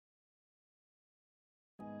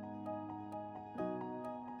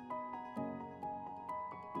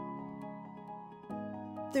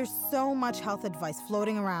There's so much health advice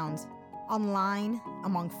floating around, online,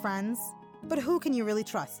 among friends, but who can you really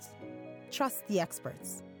trust? Trust the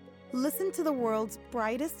experts. Listen to the world's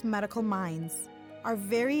brightest medical minds, our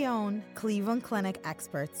very own Cleveland Clinic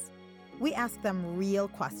experts. We ask them real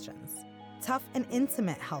questions, tough and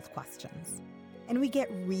intimate health questions, and we get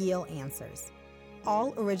real answers,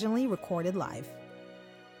 all originally recorded live.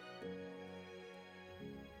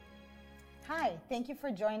 Hi, thank you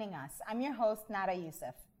for joining us. I'm your host, Nada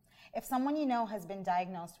Youssef. If someone you know has been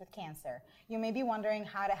diagnosed with cancer, you may be wondering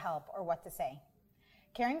how to help or what to say.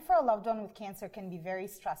 Caring for a loved one with cancer can be very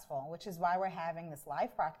stressful, which is why we're having this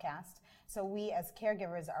live broadcast, so we as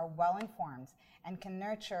caregivers are well informed and can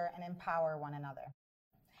nurture and empower one another.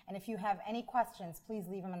 And if you have any questions, please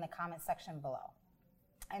leave them in the comment section below.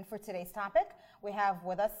 And for today's topic, we have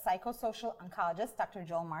with us psychosocial oncologist, Dr.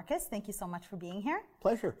 Joel Marcus. Thank you so much for being here.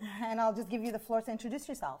 Pleasure. And I'll just give you the floor to introduce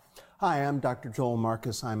yourself. Hi, I'm Dr. Joel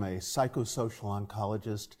Marcus. I'm a psychosocial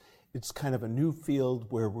oncologist. It's kind of a new field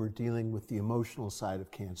where we're dealing with the emotional side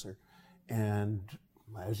of cancer. And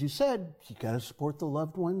as you said, you got to support the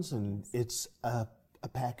loved ones, and it's a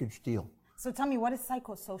package deal. So tell me, what is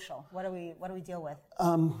psychosocial? What do we deal with?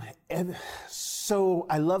 So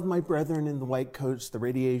I love my brethren in the white coats, the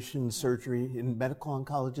radiation surgery and medical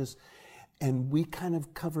oncologists, and we kind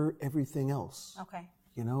of cover everything else. Okay.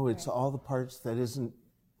 You know, it's all the parts that isn't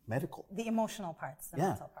medical. The emotional parts, the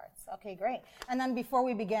mental parts. Okay, great. And then before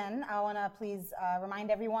we begin, I want to please remind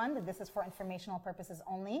everyone that this is for informational purposes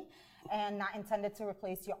only and not intended to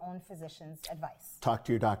replace your own physician's advice. Talk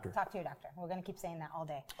to your doctor. Talk to your doctor. We're going to keep saying that all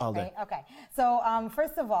day. All day. Right? Okay. So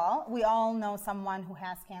first of all, we all know someone who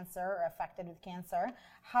has cancer or affected with cancer.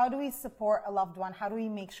 How do we support a loved one? How do we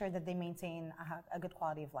make sure that they maintain a good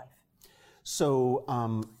quality of life? So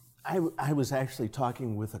I was actually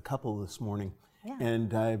talking with a couple this morning. Yeah.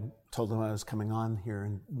 And I told them I was coming on here,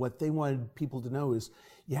 and what they wanted people to know is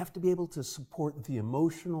you have to be able to support the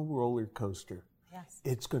emotional roller coaster. Yes.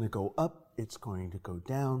 It's going to go up, it's going to go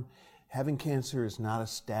down. Having cancer is not a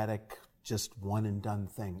static, just one and done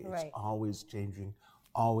thing. It's Right. always changing,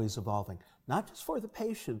 always evolving. Not just for the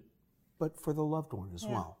patient, but for the loved one as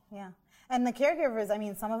well. Yeah. And the caregivers, I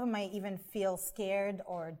mean, some of them might even feel scared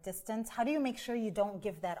or distant. How do you make sure you don't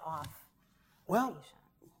give that off? Well,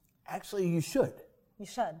 actually, you should. You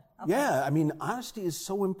should. Okay. Yeah, I mean, honesty is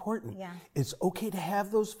so important. Yeah. It's okay to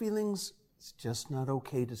have those feelings. It's just not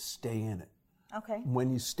okay to stay in it. Okay. When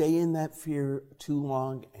you stay in that fear too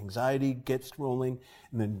long, anxiety gets rolling,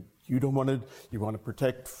 and then you want to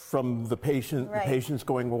protect from the patient. Right. The patient's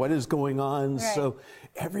going, well, what is going on? Right. So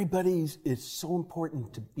it's so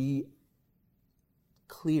important to be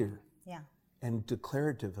clear and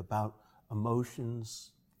declarative about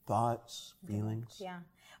emotions, thoughts, feelings. Yeah.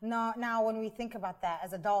 Now, when we think about that,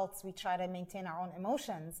 as adults, we try to maintain our own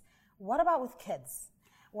emotions. What about with kids?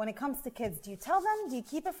 When it comes to kids, do you tell them? Do you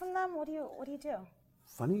keep it from them? What do you do?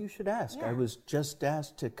 Funny you should ask. Yeah. I was just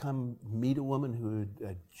asked to come meet a woman who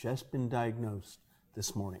had just been diagnosed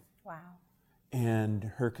this morning. Wow. And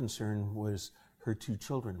her concern was her 2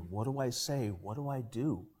 children. What do I say? What do I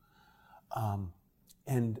do?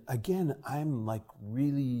 And again, I'm like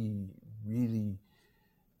really, really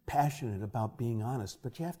passionate about being honest,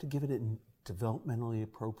 but you have to give it in developmentally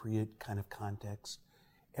appropriate kind of context.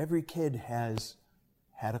 Every kid has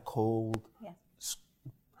had a cold,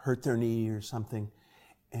 hurt their knee or something,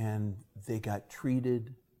 and they got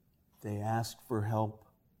treated, they asked for help,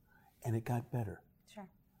 and it got better. Sure.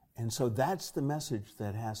 And so that's the message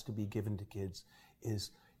that has to be given to kids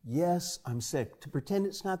is, yes, I'm sick. To pretend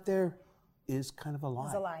it's not there is kind of a lie.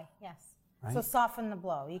 It's a lie, yes. Right? So soften the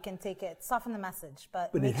blow. You can take it, soften the message,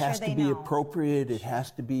 but it make has sure to they be know. appropriate. It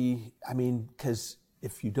has to be, because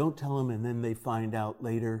if you don't tell them and then they find out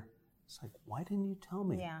later, it's like, why didn't you tell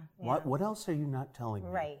me? Yeah. What else are you not telling me?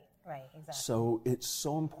 Right, exactly. So it's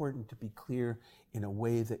so important to be clear in a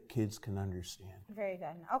way that kids can understand. Very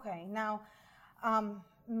good. Okay. Now,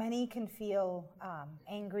 many can feel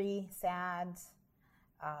angry, sad,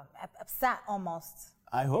 upset almost.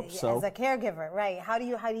 I hope so. As a caregiver, right? How do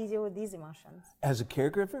you deal with these emotions? As a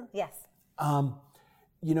caregiver? Yes.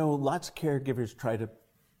 Lots of caregivers try to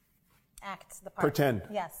Act the part. pretend.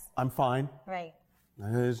 Yes. I'm fine. Right.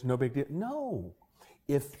 There's no big deal. No.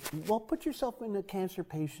 Put yourself in a cancer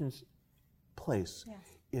patient's place. Yes.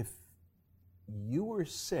 If you were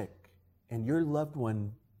sick and your loved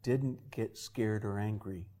one didn't get scared or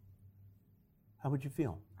angry, how would you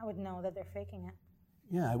feel? I would know that they're faking it.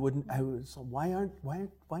 Yeah, I wouldn't. So why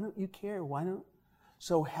don't you care?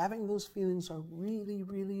 So having those feelings are really,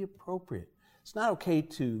 really appropriate. It's not okay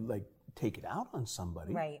to take it out on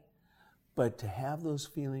somebody. Right. But to have those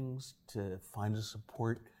feelings, to find a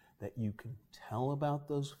support that you can tell about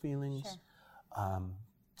those feelings,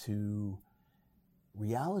 to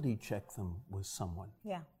reality check them with someone.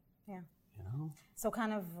 Yeah, yeah. You know? So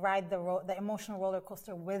kind of ride the emotional roller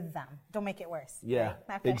coaster with them. Don't make it worse. Yeah,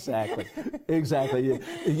 right? Okay. exactly. Exactly.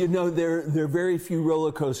 You know, there are very few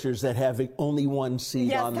roller coasters that have only one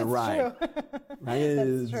seat on the ride. True. Right?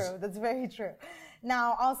 That's true. That's very true.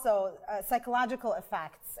 Now, also, psychological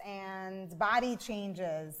effects and body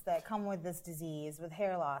changes that come with this disease, with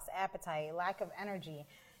hair loss, appetite, lack of energy.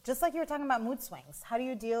 Just like you were talking about mood swings, how do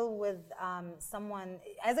you deal with someone,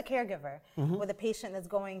 as a caregiver, with a patient that's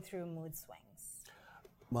going through mood swings?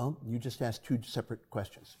 Well, you just asked two separate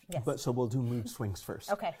questions. Yes. But so we'll do mood swings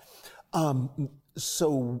first. Okay.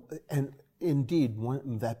 So, and indeed,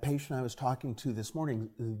 that patient I was talking to this morning,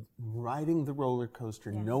 riding the roller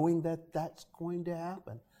coaster, knowing that that's going to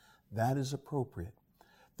happen, that is appropriate.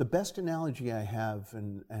 The best analogy I have,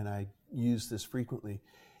 and I use this frequently,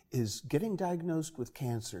 is getting diagnosed with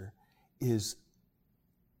cancer is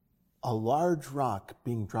a large rock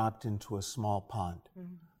being dropped into a small pond.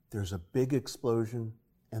 There's a big explosion,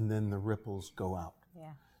 and then the ripples go out.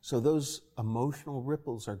 Yeah. So those emotional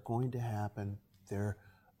ripples are going to happen. They're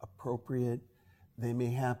appropriate. They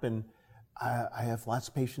may happen. I have lots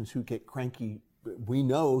of patients who get cranky. We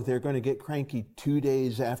know they're going to get cranky 2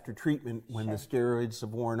 days after treatment when the steroids have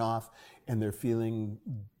worn off and they're feeling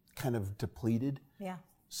kind of depleted. Yeah.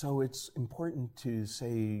 So it's important to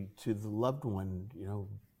say to the loved one, you know,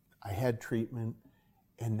 I had treatment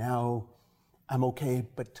and now I'm okay,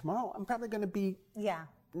 but tomorrow I'm probably going to be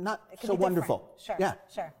not so wonderful. Sure. Yeah.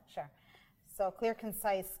 Sure. So clear,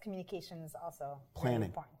 concise communication is also planning. really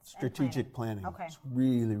important. Strategic planning. Okay. It's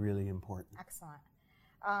really, really important. Excellent.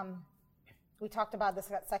 We talked about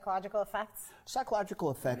the psychological effects.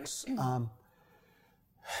 Psychological effects.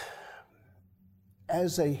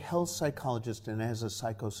 As a health psychologist and as a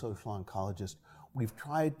psychosocial oncologist, we've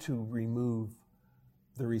tried to remove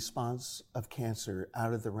the response of cancer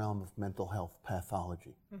out of the realm of mental health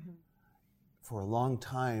pathology. For a long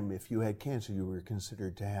time, if you had cancer, you were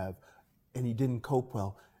considered to have, and you didn't cope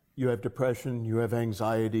well, you have depression, you have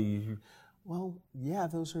anxiety. Well, yeah,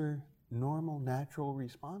 those are normal, natural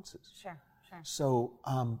responses. Sure. So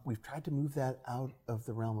we've tried to move that out of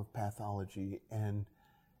the realm of pathology and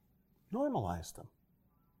normalize them.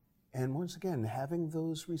 And once again, having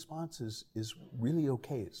those responses is really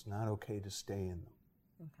okay. It's not okay to stay in them.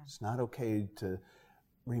 Okay. It's not okay to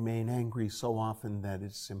remain angry so often that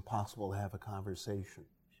it's impossible to have a conversation.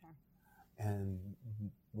 Sure. And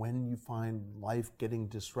when you find life getting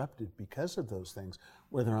disrupted because of those things,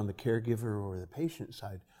 whether on the caregiver or the patient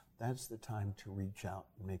side, that's the time to reach out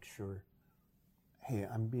and make sure, hey,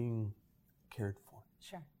 I'm being cared for.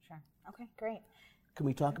 Sure. Okay, great. Can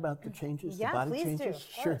we talk about the changes, the body please changes?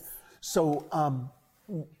 Do. Sure. So,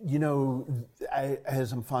 you know,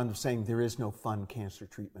 as I'm fond of saying, there is no fun cancer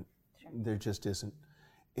treatment. Sure. There just isn't.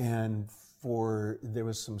 And there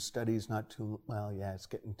was some studies it's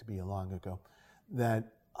getting to be a long ago,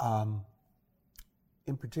 that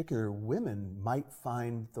in particular women might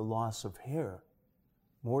find the loss of hair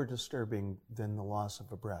more disturbing than the loss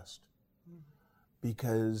of a breast.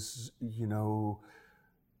 Because, you know,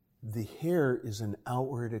 the hair is an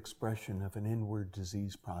outward expression of an inward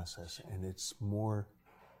disease process, and it's more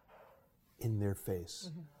in their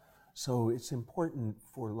face. So it's important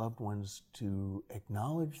for loved ones to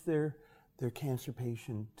acknowledge their cancer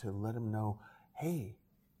patient, to let them know, hey,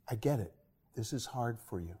 I get it. This is hard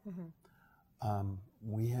for you.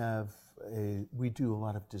 We do a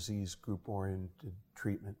lot of disease group-oriented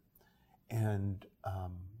treatment, and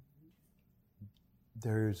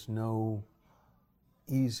there's no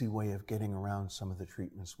easy way of getting around some of the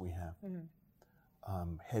treatments we have.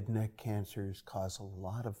 Head and neck cancers cause a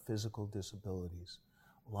lot of physical disabilities,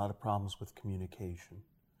 a lot of problems with communication,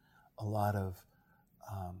 a lot of,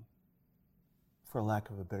 for lack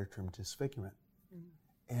of a better term, disfigurement.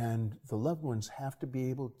 And the loved ones have to be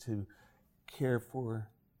able to care for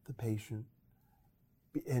the patient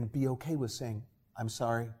and be okay with saying, I'm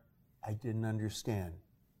sorry, I didn't understand.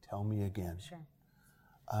 Tell me again. Sure.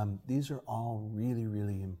 These are all really,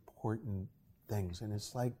 really important things. And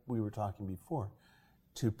it's like we were talking before,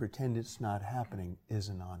 to pretend it's not happening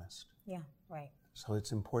isn't honest. Yeah, right. So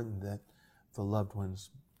it's important that the loved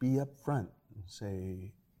ones be upfront and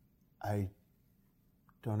say, I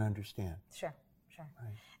don't understand. Sure.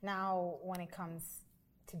 Right. Now, when it comes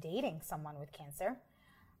to dating someone with cancer,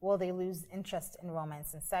 will they lose interest in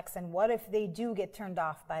romance and sex? And what if they do get turned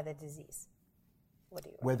off by the disease? What do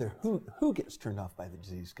you Whether who gets turned off by the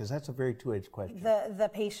disease, because that's a very two-edged question. The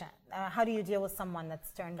patient. How do you deal with someone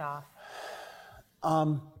that's turned off?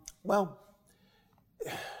 Well,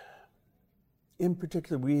 in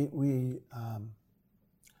particular, we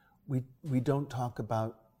don't talk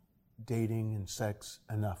about dating and sex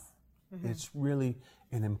enough. Mm-hmm. It's really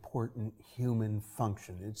an important human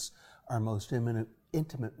function. It's our most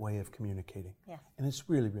intimate way of communicating. Yeah. And it's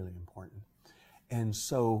really, really important. And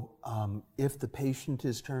so if the patient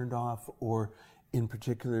is turned off, or in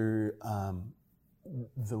particular,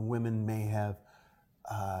 the women may have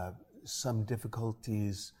some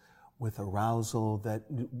difficulties with arousal that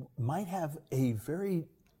might have a very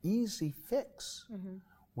easy fix. Mm-hmm.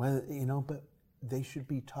 Whether, but they should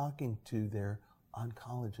be talking to their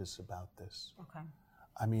oncologists about this. Okay.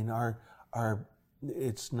 I mean,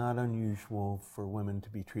 it's not unusual for women to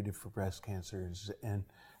be treated for breast cancers and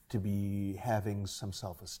to be having some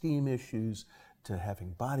self-esteem issues, to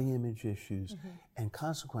having body image issues, mm-hmm. and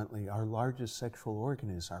consequently, our largest sexual organ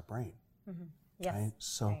is our brain. Mm-hmm. Yes. Right?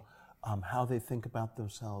 So, right. How they think about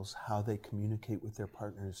themselves, how they communicate with their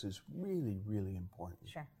partners is really, really important.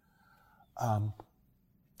 Sure.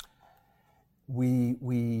 We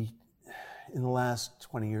in the last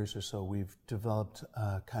 20 years or so, we've developed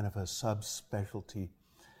kind of a subspecialty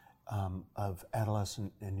of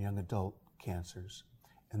adolescent and young adult cancers.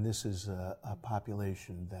 And this is a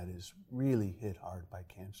population that is really hit hard by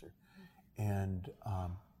cancer. And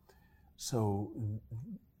so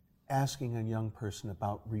asking a young person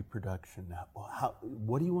about reproduction,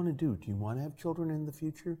 what do you want to do? Do you want to have children in the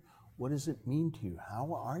future? What does it mean to you?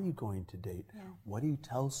 How are you going to date? Yeah. What do you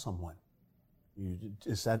tell someone?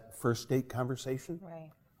 Is that first date conversation? Right.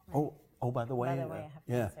 Oh, by the way. By the way, I have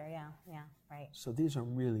cancer. Yeah, right. So these are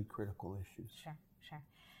really critical issues. Sure.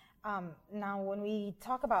 Now, when we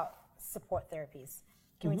talk about support therapies,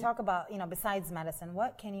 can mm-hmm. we talk about, besides medicine,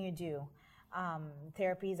 what can you do?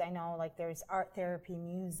 Therapies, I know, like there's art therapy,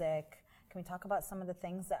 music. Can we talk about some of the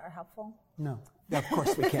things that are helpful? No. Yeah, of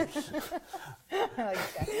course we can.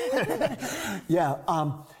 Yeah.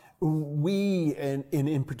 We, and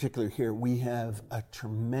in particular here, we have a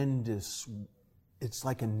tremendous, it's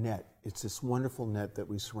like a net. It's this wonderful net that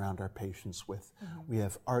we surround our patients with. Mm-hmm. We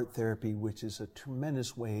have art therapy, which is a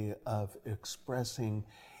tremendous way of expressing,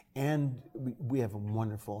 and we have a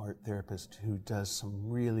wonderful art therapist who does some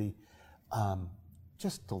really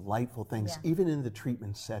just delightful things, even in the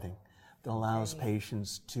treatment setting, that allows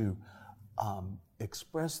patients to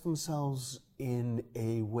express themselves in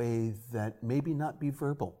a way that maybe not be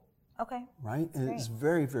verbal. Okay. Right? And it's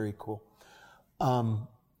very, very cool.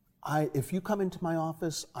 If you come into my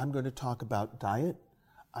office, I'm going to talk about diet.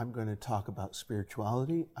 I'm going to talk about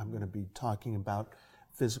spirituality. I'm going to be talking about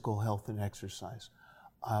physical health and exercise.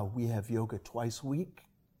 We have yoga twice a week,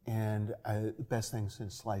 and the best thing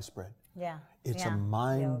since sliced bread. Yeah. It's a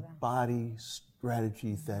mind-body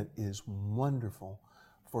strategy that is wonderful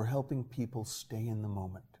for helping people stay in the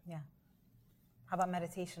moment. Yeah. How about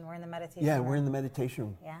meditation? We're in the meditation room. Yeah, we're in the meditation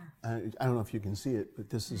room. Yeah. I don't know if you can see it, but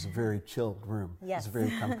this is a very chilled room. Yes. It's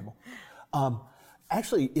very comfortable.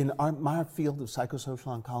 Actually, in my field of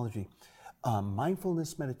psychosocial oncology,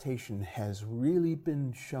 mindfulness meditation has really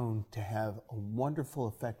been shown to have a wonderful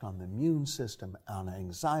effect on the immune system, on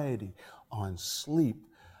anxiety, on sleep.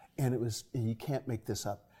 And you can't make this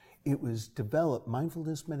up. It was developed,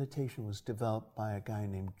 mindfulness meditation was developed by a guy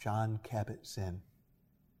named John Kabat-Zinn.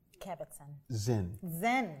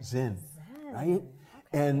 Zen, right? Okay.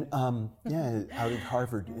 And out at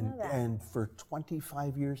Harvard. And for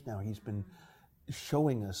 25 years now, he's been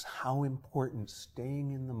showing us how important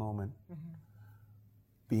staying in the moment, mm-hmm.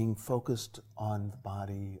 being focused on the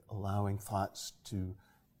body, allowing thoughts to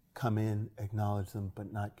come in, acknowledge them,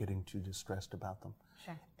 but not getting too distressed about them.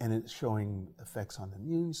 Sure. And it's showing effects on the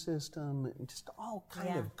immune system, and just all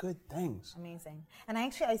kind of good things. Amazing. And I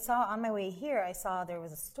saw on my way here, I saw there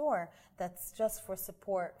was a store that's just for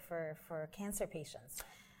support for cancer patients.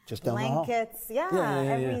 Just down the hall. Blankets,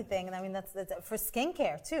 everything. And I mean, that's for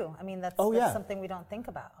skincare too. I mean, that's something we don't think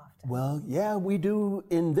about often. Well, yeah, we do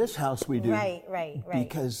in this house. We do. Right.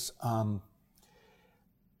 Because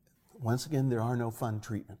once again, there are no fun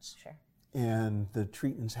treatments. Sure. And the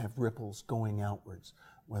treatments have ripples going outwards,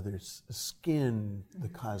 whether it's the skin, mm-hmm. the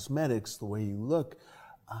cosmetics, the way you look,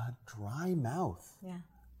 dry mouth. Yeah.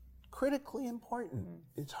 Critically important.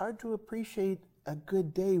 Mm-hmm. It's hard to appreciate a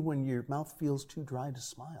good day when your mouth feels too dry to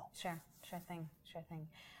smile. Sure thing.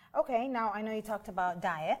 Okay, now I know you talked about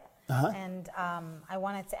diet, and I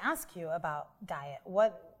wanted to ask you about diet.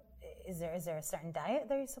 is there a certain diet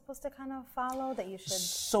that you're supposed to kind of follow that you should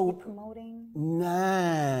be promoting?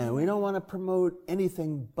 Nah, we don't want to promote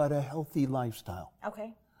anything but a healthy lifestyle.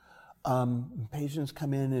 Okay. Patients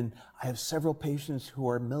come in, and I have several patients who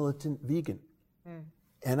are militant vegan,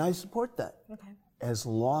 and I support that. Okay. As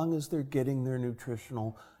long as they're getting their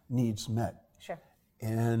nutritional needs met. Sure.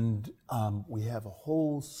 And we have a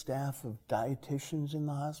whole staff of dietitians in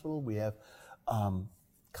the hospital. We have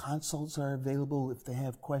consults are available if they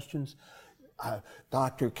have questions.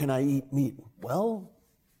 Doctor, can I eat meat? Well,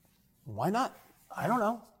 why not? I don't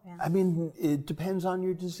know. Yeah. I mean, it depends on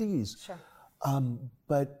your disease. Sure.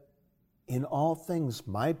 But in all things,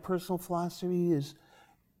 my personal philosophy is,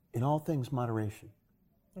 in all things, moderation.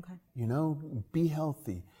 Okay. You know, be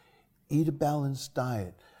healthy, eat a balanced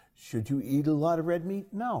diet. Should you eat a lot of red meat?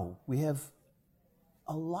 No. We have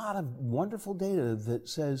a lot of wonderful data that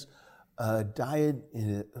says a diet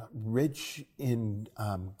rich in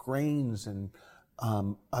grains and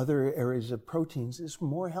other areas of proteins is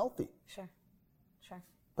more healthy. Sure. Sure.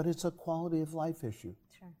 But it's a quality of life issue.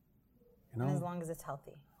 Sure. You know? And as long as it's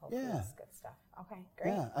healthy. Hopefully it's good stuff. Okay,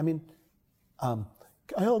 great. Yeah, I mean,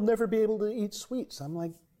 I'll never be able to eat sweets. I'm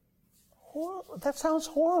like, that sounds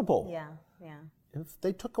horrible. Yeah, yeah. If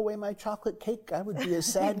they took away my chocolate cake, I would be a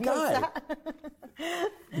sad guy.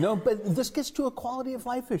 No, but this gets to a quality of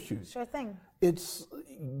life issue. Sure thing. It's,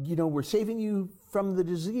 you know, we're saving you from the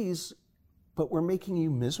disease, but we're making you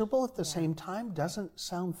miserable at the same time. Doesn't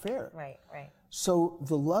sound fair. Right, right. So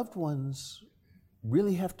the loved ones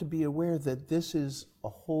really have to be aware that this is a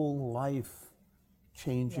whole life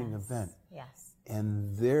changing event. Yes.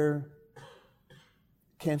 And their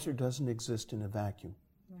cancer doesn't exist in a vacuum.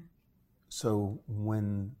 Yeah. So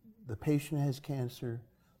when the patient has cancer,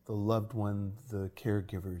 the loved one, the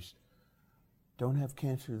caregivers, don't have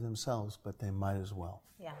cancer themselves, but they might as well.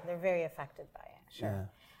 Yeah, they're very affected by it. Sure.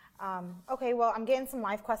 Yeah. Okay, well, I'm getting some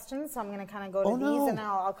live questions, so I'm going to kind of go to these, and then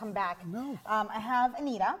I'll come back. No. I have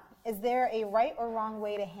Anita. Is there a right or wrong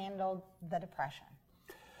way to handle the depression?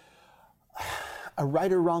 A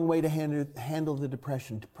right or wrong way to handle the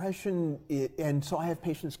depression. Depression, and so I have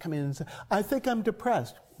patients come in and say, I think I'm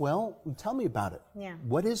depressed. Well, tell me about it. Yeah.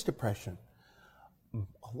 What is depression?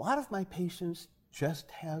 A lot of my patients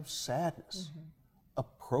just have sadness,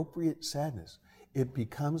 appropriate sadness. It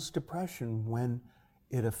becomes depression when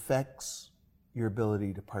it affects your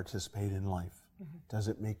ability to participate in life. Does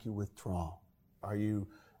it make you withdraw? Are you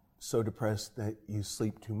so depressed that you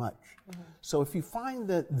sleep too much? So if you find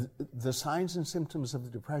that the signs and symptoms of the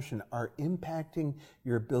depression are impacting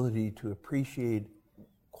your ability to appreciate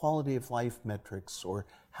quality of life metrics or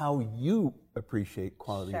how you appreciate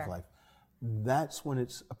quality of life, that's when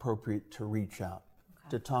it's appropriate to reach out,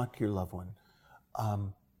 to talk to your loved one. A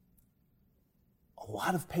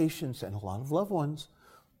lot of patients and a lot of loved ones,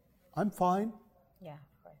 I'm fine. Yeah,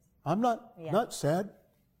 of course. I'm not sad.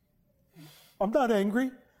 I'm not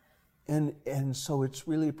angry. And so it's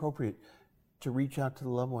really appropriate to reach out to the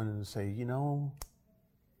loved one and say, you know,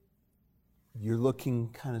 you're looking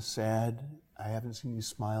kind of sad. I haven't seen you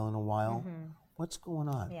smile in a while. What's going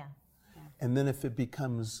on? Yeah. And then if it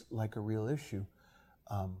becomes like a real issue,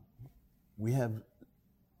 we have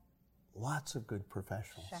lots of good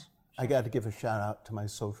professionals. Sure. I got to give a shout out to my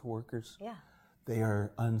social workers. Yeah. They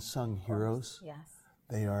are unsung heroes. Yes.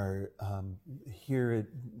 They are here at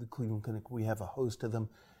the Cleveland Clinic. We have a host of them,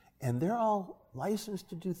 and they're all licensed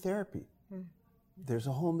to do therapy. There's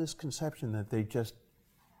a whole misconception that they just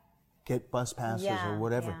get bus passes or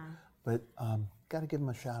whatever. But got to give them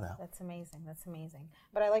a shout out. That's amazing. That's amazing.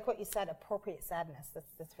 But I like what you said, appropriate sadness.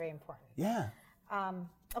 That's very important. Yeah.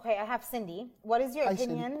 Okay, I have Cindy. What is your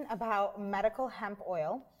opinion about medical hemp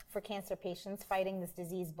oil for cancer patients fighting this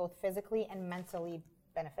disease, both physically and mentally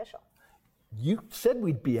beneficial? You said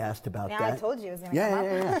we'd be asked about that. Yeah, I told you it was going to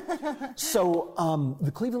come up. Yeah. So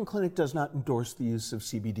the Cleveland Clinic does not endorse the use of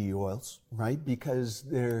CBD oils, right? Because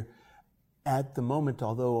they're, at the moment,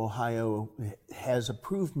 although Ohio has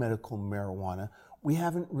approved medical marijuana, we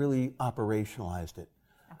haven't really operationalized it.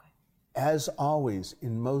 Okay. As always,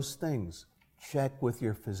 in most things, check with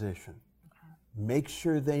your physician. Okay. Make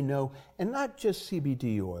sure they know, and not just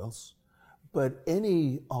CBD oils, but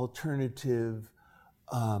any alternative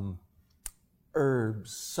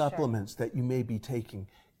herbs, supplements that you may be taking.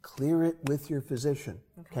 Clear it with your physician.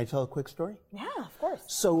 Okay. Can I tell a quick story? Yeah, of course.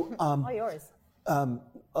 So, all yours.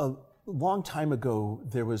 A long time ago,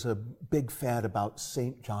 there was a big fad about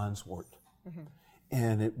St. John's wort,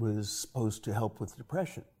 and it was supposed to help with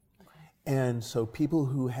depression. Okay. And so people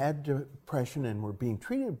who had depression and were being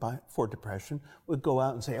treated for depression would go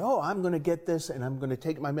out and say, oh, I'm going to get this, and I'm going to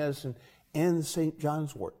take my medicine and the St.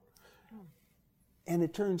 John's wort. And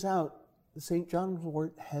it turns out the St. John's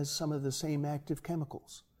wort has some of the same active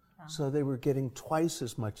chemicals. So they were getting twice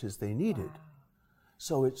as much as they needed. Wow.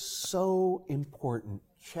 So it's so important.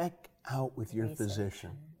 Check out with your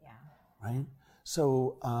physician, right?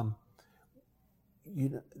 So,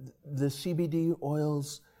 the CBD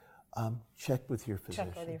oils, check with your physician.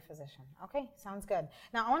 Check with your physician. Okay, sounds good.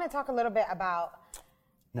 Now, I want to talk a little bit about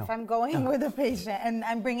if I'm going with a patient and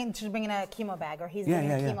I'm bringing a chemo bag, or he's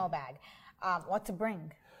bringing a chemo bag, what to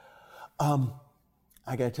bring?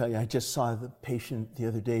 I got to tell you, I just saw the patient the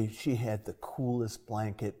other day. She had the coolest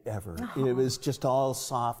blanket ever. It was just all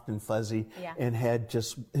soft and fuzzy and had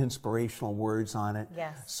just inspirational words on it.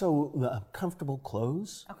 Yes. So comfortable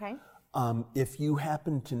clothes. Okay. If you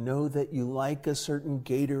happen to know that you like a certain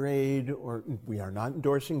Gatorade, or we are not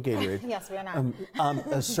endorsing Gatorade. Yes, we are not.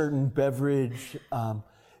 A certain beverage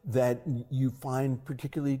that you find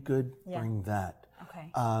particularly good, bring that.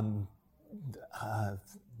 Okay.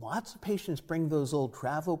 Lots of patients bring those old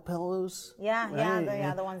travel pillows. The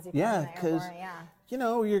ones you put in the airport,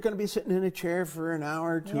 you're going to be sitting in a chair for an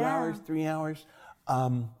hour, 2 hours, 3 hours.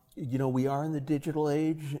 We are in the digital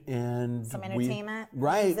age, and some entertainment.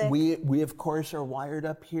 Right. We of course are wired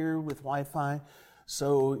up here with Wi-Fi,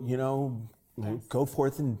 so go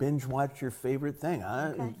forth and binge watch your favorite thing.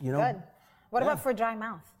 Good. What about for dry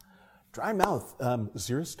mouth? Dry mouth,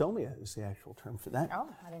 xerostomia is the actual term for that. Oh,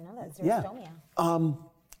 I didn't know that. Xerostomia.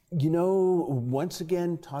 Once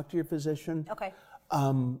again, talk to your physician. Okay.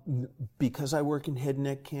 Because I work in head and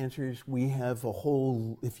neck cancers, we have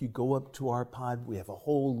if you go up to our pod, we have a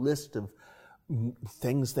whole list of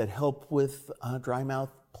things that help with dry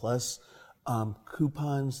mouth, plus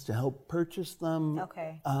coupons to help purchase them.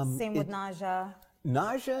 Okay. Same with nausea.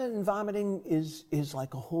 Nausea and vomiting is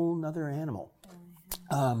like a whole nother animal.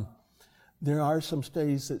 There are some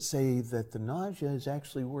studies that say that the nausea is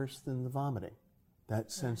actually worse than the vomiting.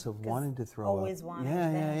 That sense of wanting to throw up. Always wanting.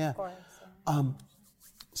 Of course.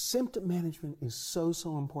 Symptom management is so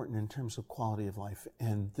important in terms of quality of life,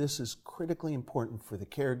 and this is critically important for the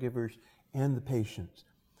caregivers and the patients.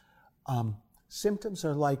 Symptoms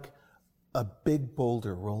are like a big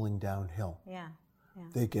boulder rolling downhill.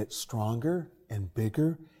 They get stronger and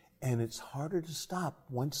bigger, and it's harder to stop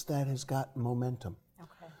once that has got momentum.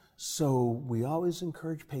 Okay. So we always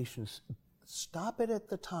encourage patients, stop it at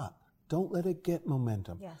the top. Don't let it get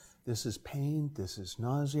momentum. Yes. This is pain, this is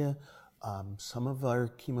nausea. Some of our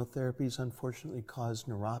chemotherapies, unfortunately, cause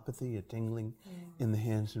neuropathy, a tingling in the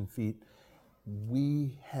hands and feet.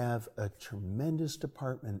 We have a tremendous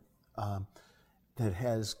department that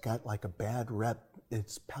has got like a bad rep.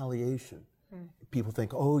 It's palliation. People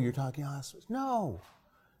think, oh, you're talking hospice. No,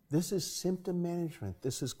 this is symptom management.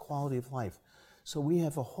 This is quality of life. So we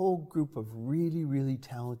have a whole group of really, really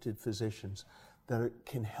talented physicians that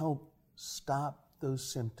can help stop those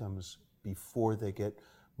symptoms before they get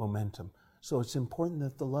momentum. So it's important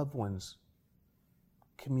that the loved ones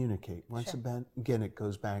communicate. Once again, it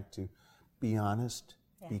goes back to be honest,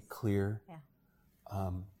 be clear.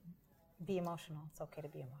 Be emotional. It's okay to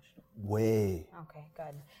be emotional. Way. Okay,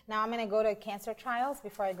 good. Now I'm going to go to cancer trials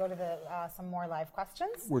before I go to some more live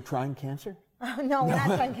questions. We're trying cancer? No, we're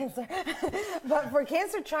not trying cancer. But for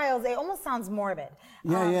cancer trials, it almost sounds morbid.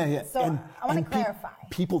 Yeah. So I want to clarify.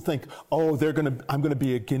 People think, oh, I'm going to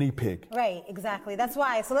be a guinea pig. Right, exactly. That's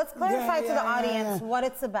why. So let's clarify to the audience what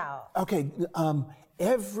it's about. Okay.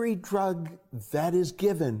 Every drug that is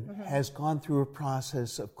given has gone through a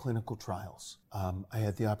process of clinical trials. I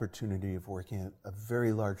had the opportunity of working at a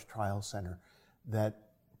very large trial center that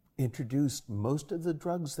introduced most of the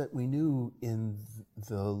drugs that we knew in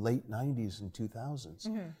the late 90s and 2000s.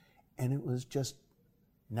 And it was just,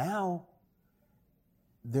 now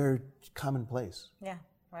they're commonplace. Yeah,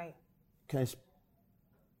 right. Can I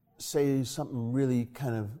say something really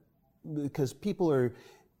because people are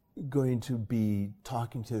going to be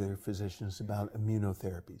talking to their physicians about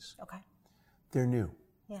immunotherapies. Okay. They're new.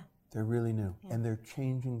 Yeah. They're really new. And they're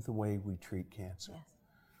changing the way we treat cancer. Yes.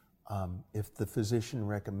 If the phishician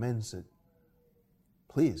recommends it,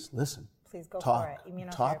 please listen. Please go for it.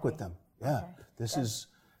 Immunotherapy. Talk with them. Yeah. Okay.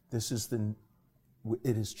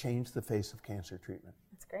 It has changed the face of cancer treatment.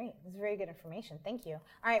 That's great. That's very good information. Thank you. All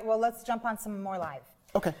right, well, let's jump on some more live.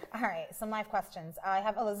 Okay. All right, some live questions. I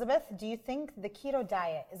have Elizabeth. Do you think the keto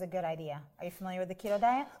diet is a good idea? Are you familiar with the keto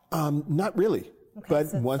diet? Not really. Okay, but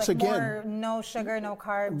so it's once like again, more no sugar, no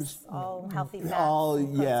carbs, all healthy fats.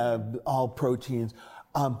 All proteins.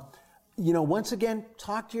 Once again,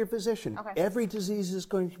 talk to your physician. Okay. Every disease is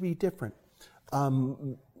going to be different.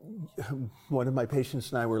 One of my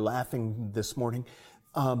patients and I were laughing this morning.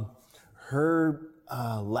 Her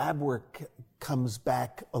lab work comes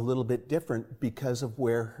back a little bit different because of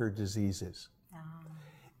where her disease is.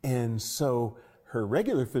 And so her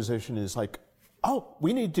regular physician is like, oh,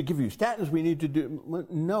 we need to give you statins, we need to do,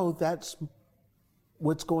 no, that's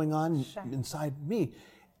what's going on inside me.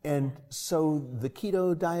 And so the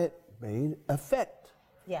keto diet may affect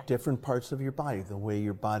different parts of your body, the way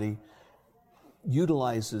your body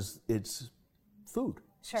utilizes its food.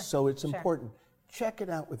 So it's important. Check it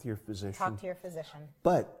out with your physician. Talk to your physician.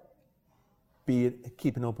 But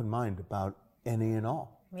keep an open mind about any and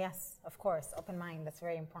all. Yes, of course. Open mind. That's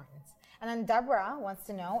very important. And then Deborah wants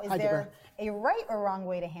to know, is there a right or wrong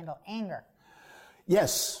way to handle anger?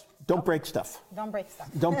 Yes. Don't break stuff. Don't break stuff.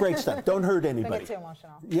 Don't break stuff. Don't hurt anybody. Don't get too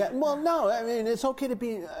emotional. Yeah. Well, no. I mean, it's okay to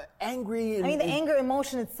be angry. And, the anger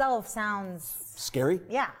emotion itself sounds... Scary?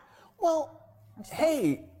 Yeah. Well,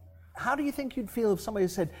 hey, how do you think you'd feel if somebody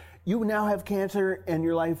said, you now have cancer and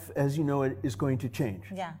your life as you know it is going to change?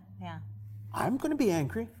 Yeah. I'm going to be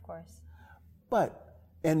angry. Of course.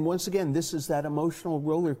 And once again, this is that emotional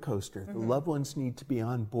roller coaster. The loved ones need to be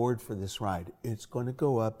on board for this ride. It's going to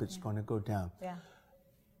go up, it's going to go down. Yeah.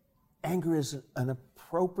 Anger is an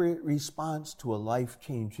appropriate response to a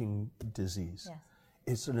life-changing disease. Yes.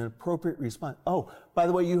 It's an appropriate response. Oh, by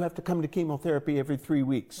the way, you have to come to chemotherapy every 3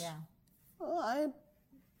 weeks. Yeah. Well,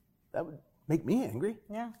 that would make me angry.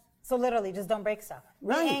 Yeah. So literally, just don't break stuff.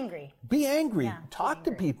 Right. Be angry. Be angry. Yeah, Talk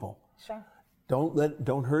to people. Sure.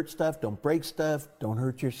 Don't hurt stuff. Don't break stuff. Don't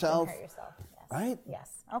hurt yourself. Don't hurt yourself. Yes. Right?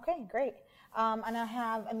 Yes. Okay, great. And I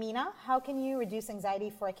have Amina. How can you reduce anxiety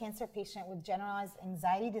for a cancer patient with generalized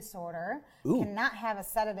anxiety disorder? Cannot have a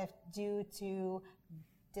sedative due to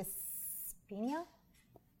dyspnea?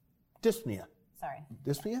 Dyspnea. Sorry.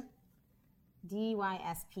 Dyspnea?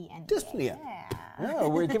 D-Y-S-P-N-E-A. Dyspnea. Yeah. Oh,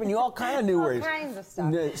 we're giving you all kind of new words. All kinds of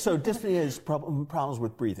stuff. So dyspnea is problems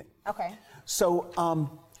with breathing. Okay. So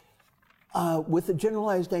with the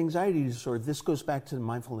generalized anxiety disorder, this goes back to the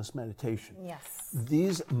mindfulness meditation. Yes.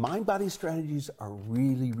 These mind-body strategies are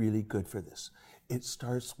really, really good for this. It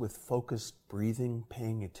starts with focused breathing,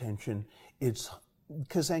 paying attention. It's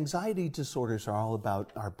because anxiety disorders are all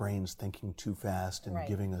about our brains thinking too fast and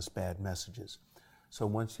giving us bad messages. So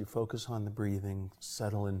once you focus on the breathing,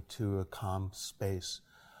 settle into a calm space,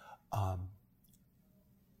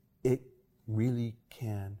 it really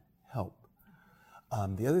can help.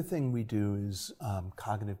 The other thing we do is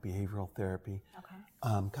cognitive behavioral therapy. Okay.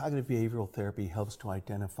 Cognitive behavioral therapy helps to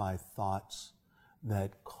identify thoughts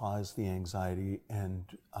that cause the anxiety, and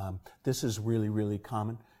this is really, really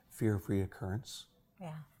common, fear of reoccurrence.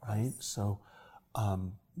 Yeah. Right? So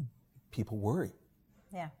people worry.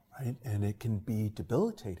 Yeah. Right? And it can be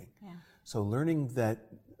debilitating. Yeah. So learning that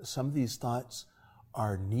some of these thoughts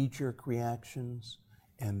are knee-jerk reactions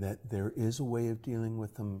and that there is a way of dealing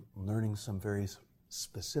with them, learning some very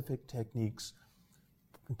specific techniques,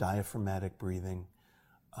 diaphragmatic breathing.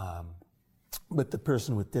 But the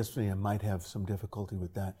person with dyspnea might have some difficulty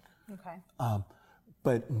with that. Okay.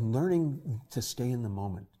 But learning to stay in the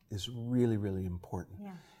moment is really, really important.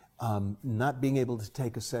 Yeah. Not being able to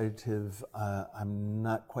take a sedative, I'm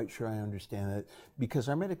not quite sure I understand that, because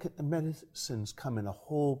our medicines come in a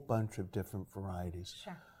whole bunch of different varieties.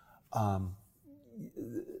 Sure.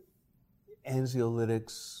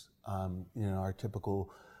 Anxiolytics, our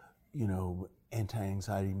typical,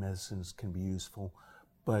 anti-anxiety medicines can be useful,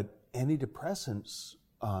 but antidepressants,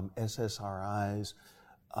 SSRIs,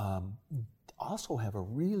 also have a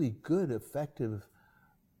really good effectiveness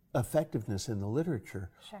in the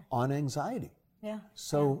literature on anxiety. Yeah.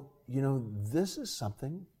 So, this is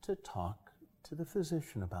something to talk to the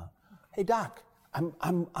physician about. Hey, doc,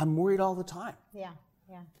 I'm worried all the time. Yeah.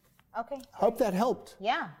 Okay. Hope that helped.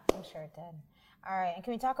 Yeah, I'm sure it did. All right, and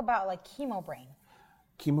can we talk about chemo brain?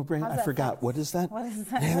 Chemo brain? I forgot. What is that? What is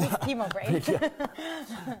that? What is chemo brain?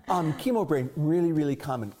 Chemo brain, really, really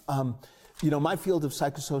common. My field of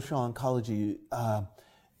psychosocial oncology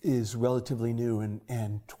is relatively new,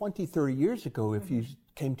 and 20, 30 years ago, if you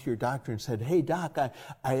came to your doctor and said, "Hey, doc,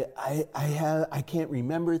 I can't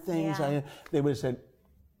remember things," they would have said,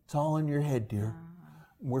 "It's all in your head, dear."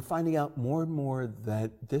 We're finding out more and more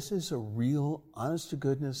that this is a real,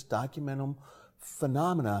 honest-to-goodness, documentable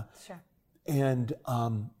phenomena, and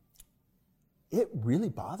it really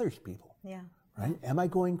bothers people. Yeah. Right? Am I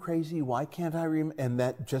going crazy? Why can't I remember? And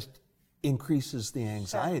that just increases the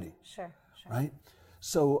anxiety. Sure. Right?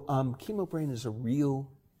 So chemo brain is a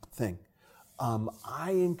real thing.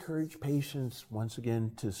 I encourage patients, once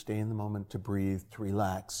again, to stay in the moment, to breathe, to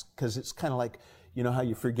relax, because it's kind of like, how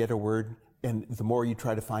you forget a word, and the more you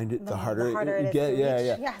try to find it, the harder it is.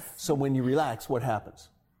 Yeah. Yes. So when you relax, what happens?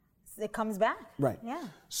 It comes back. Right. Yeah.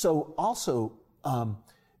 So also,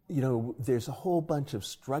 there's a whole bunch of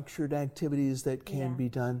structured activities that can be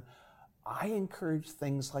done. I encourage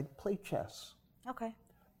things like play chess. Okay.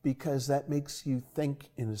 Because that makes you think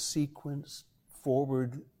in a sequence,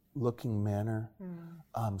 forward-looking manner.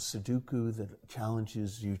 Sudoku that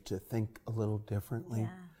challenges you to think a little differently. Yeah.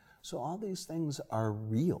 So all these things are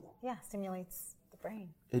real. Yeah, stimulates the brain.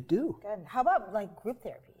 It do. Good. How about like group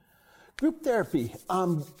therapy? Group therapy.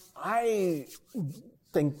 I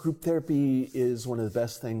think group therapy is one of the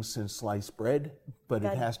best things since sliced bread, but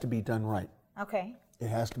it has to be done right. Okay. It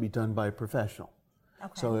has to be done by a professional.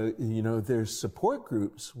 Okay. So, there's support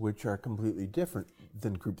groups which are completely different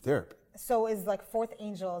than group therapy. So is like Fourth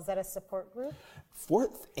Angel, is that a support group?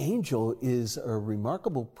 Fourth Angel is a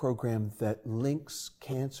remarkable program that links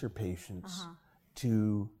cancer patients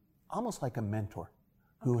to almost like a mentor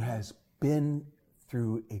who has been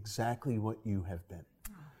through exactly what you have been.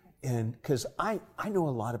 And because I know a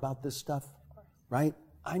lot about this stuff, right?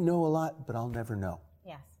 I know a lot, but I'll never know.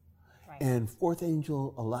 Yes. Right. And Fourth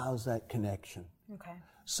Angel allows that connection. Okay.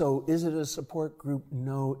 So is it a support group?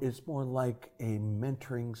 No, it's more like a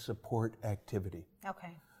mentoring support activity.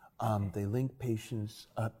 Okay. They link patients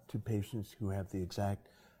up to patients who have had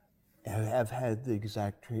the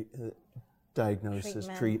exact diagnosis,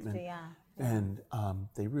 treatment. And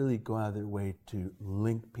they really go out of their way to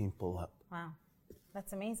link people up. Wow.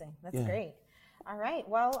 That's amazing. That's great. All right.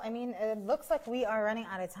 Well, it looks like we are running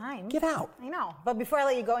out of time. Get out. I know. But before I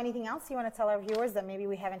let you go, anything else you want to tell our viewers that maybe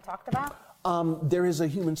we haven't talked about? There is a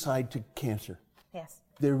human side to cancer. Yes.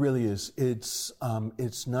 There really is. It's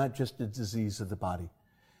not just a disease of the body.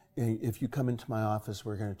 If you come into my office,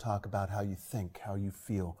 we're going to talk about how you think, how you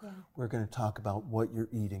feel. Yeah. We're going to talk about what you're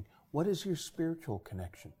eating. What is your spiritual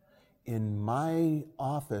connection? In my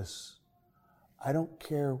office, I don't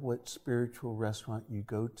care what spiritual restaurant you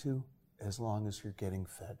go to, as long as you're getting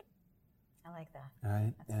fed. I like that. All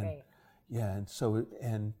right? That's great. Yeah,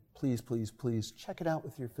 and please, please, please check it out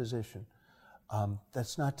with your physician.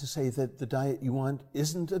 That's not to say that the diet you want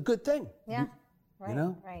isn't a good thing. Yeah,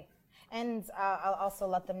 right. Right. And I'll also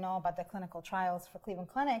let them know about the clinical trials for Cleveland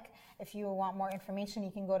Clinic. If you want more information,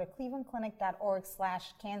 you can go to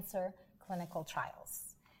clevelandclinic.org/cancer clinical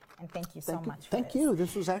trials. And thank you so much for Thank you.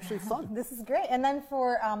 This was actually fun. This is great. And then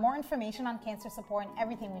for more information on cancer support and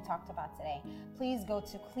everything we talked about today, please go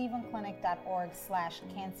to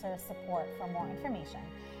clevelandclinic.org/cancer support for more information.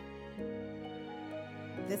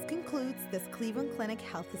 This concludes this Cleveland Clinic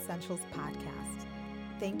Health Essentials podcast.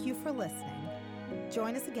 Thank you for listening.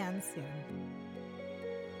 Join us again soon.